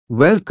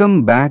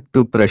Welcome back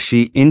to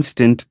Prashi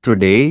Instant.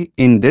 Today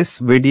in this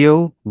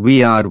video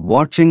we are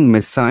watching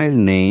missile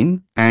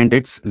name and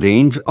its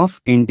range of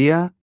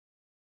India.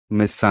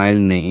 Missile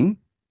name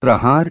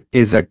Prahar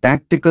is a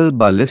tactical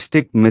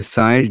ballistic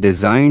missile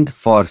designed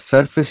for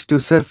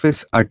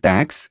surface-to-surface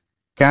attacks,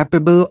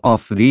 capable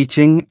of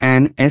reaching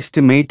an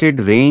estimated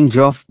range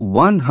of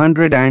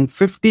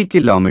 150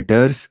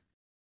 kilometers.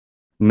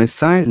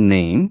 Missile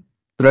name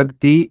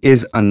Pragati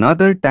is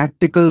another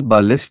tactical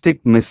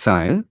ballistic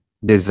missile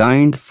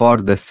designed for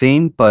the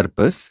same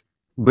purpose,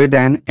 with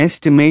an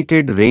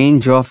estimated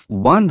range of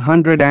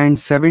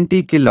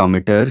 170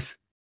 kilometers.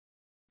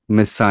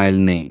 Missile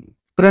name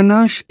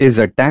Pranash is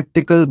a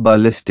tactical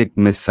ballistic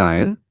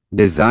missile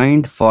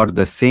designed for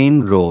the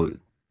same role,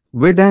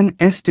 with an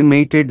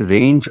estimated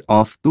range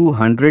of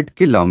 200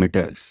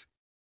 kilometers.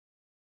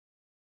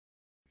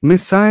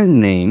 Missile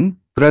name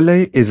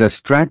Pralay is a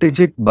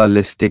strategic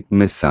ballistic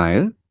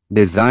missile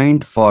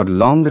designed for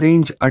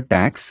long-range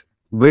attacks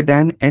with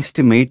an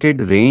estimated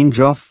range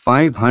of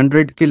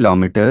 500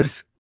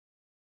 kilometers.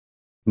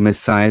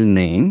 Missile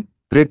name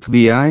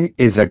Prithvi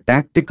is a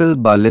tactical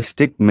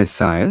ballistic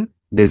missile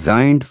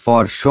designed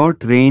for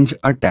short-range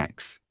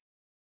attacks,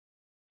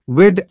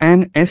 with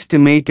an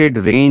estimated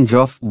range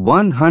of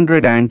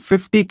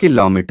 150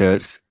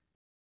 kilometers.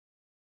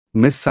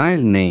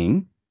 Missile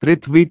name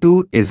Prithvi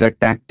 2 is a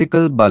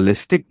tactical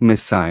ballistic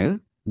missile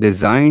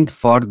designed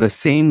for the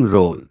same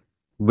role,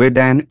 with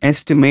an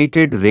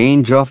estimated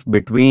range of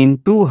between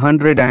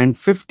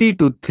 250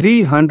 to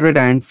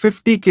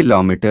 350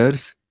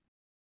 kilometers.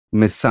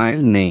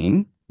 Missile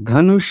name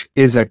Dhanush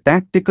is a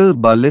tactical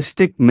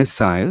ballistic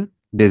missile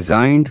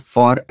designed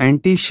for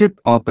anti-ship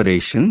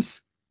operations,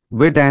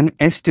 with an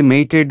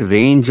estimated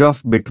range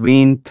of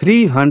between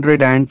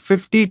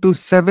 350 to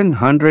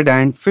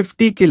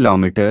 750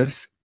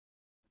 kilometers.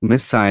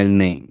 Missile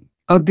name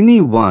Agni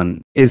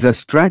 1 is a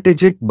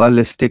strategic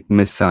ballistic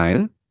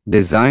missile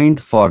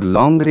designed for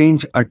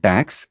long-range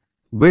attacks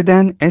with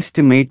an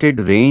estimated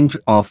range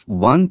of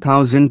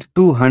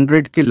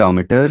 1,200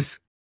 kilometers.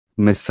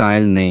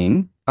 Missile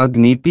name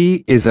Agni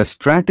P is a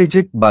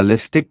strategic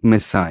ballistic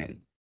missile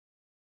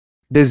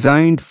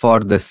designed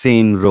for the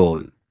same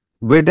role,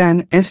 with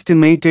an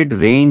estimated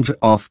range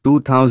of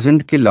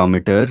 2,000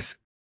 kilometers.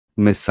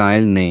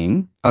 Missile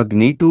name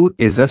Agni 2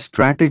 is a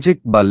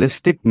strategic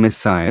ballistic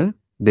missile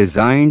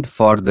designed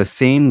for the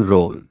same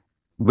role,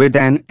 with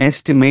an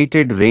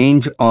estimated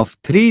range of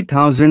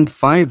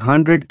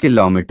 3,500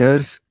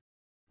 kilometers.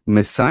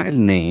 Missile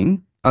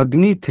name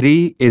Agni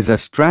 3 is a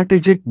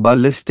strategic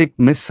ballistic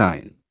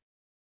missile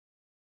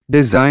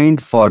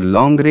designed for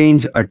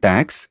long-range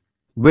attacks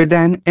with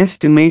an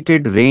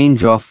estimated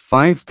range of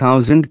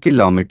 5,000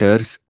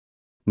 kilometers.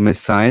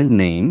 Missile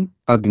name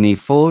Agni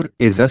 4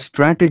 is a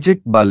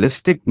strategic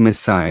ballistic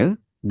missile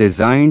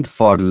designed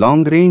for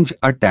long-range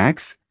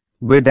attacks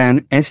with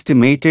an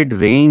estimated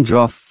range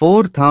of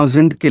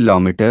 4,000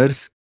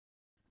 kilometers.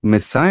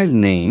 Missile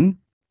name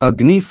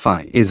Agni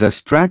 5 is a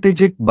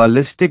strategic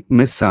ballistic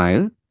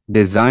missile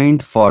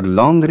designed for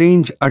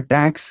long-range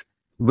attacks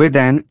with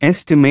an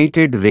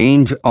estimated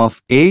range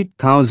of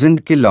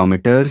 8,000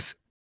 kilometers.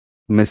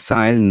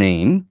 Missile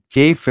name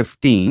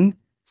K-15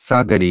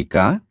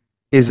 Sagarika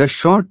is a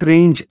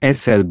short-range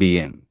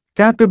SLBM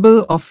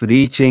capable of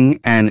reaching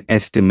an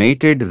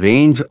estimated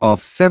range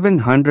of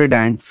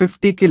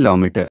 750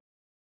 kilometers.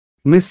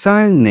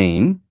 Missile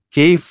name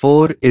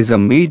K-4 is a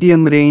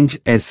medium-range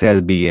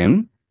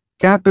SLBM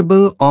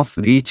capable of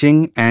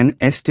reaching an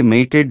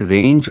estimated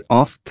range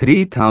of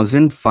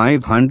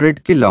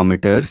 3,500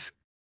 kilometers.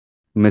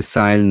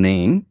 Missile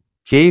name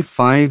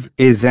K-5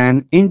 is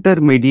an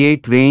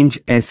intermediate-range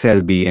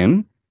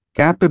SLBM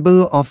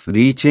capable of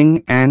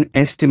reaching an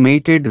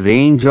estimated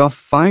range of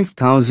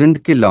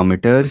 5,000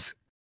 kilometers.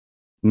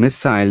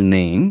 Missile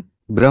name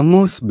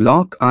BrahMos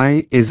Block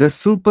I is a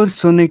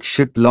supersonic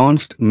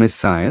ship-launched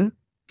missile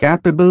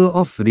capable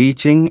of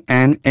reaching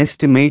an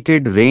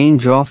estimated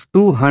range of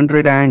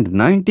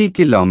 290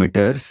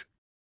 kilometers.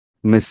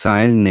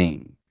 Missile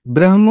name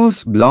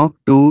BrahMos Block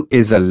II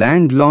is a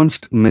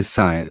land-launched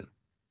missile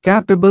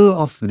capable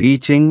of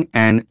reaching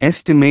an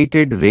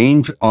estimated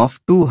range of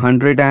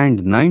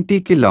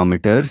 290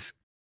 kilometers.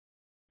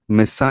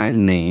 Missile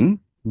name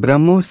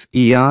BrahMos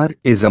ER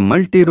is a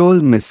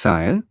multi-role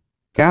missile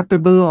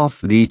capable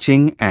of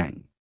reaching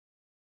an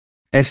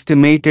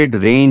estimated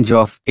range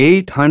of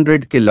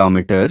 800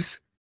 kilometers.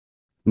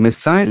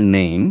 Missile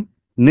name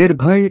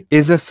Nirbhay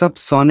is a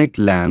subsonic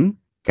LAM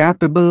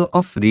capable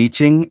of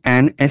reaching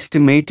an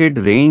estimated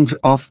range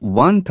of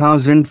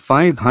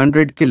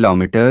 1,500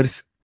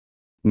 kilometers.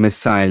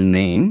 Missile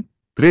name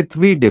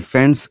Prithvi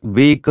Defense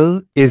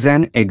Vehicle is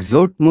an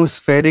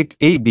exotmospheric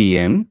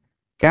ABM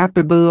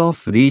capable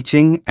of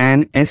reaching an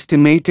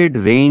estimated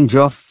range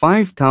of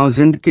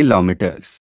 5,000 kilometers.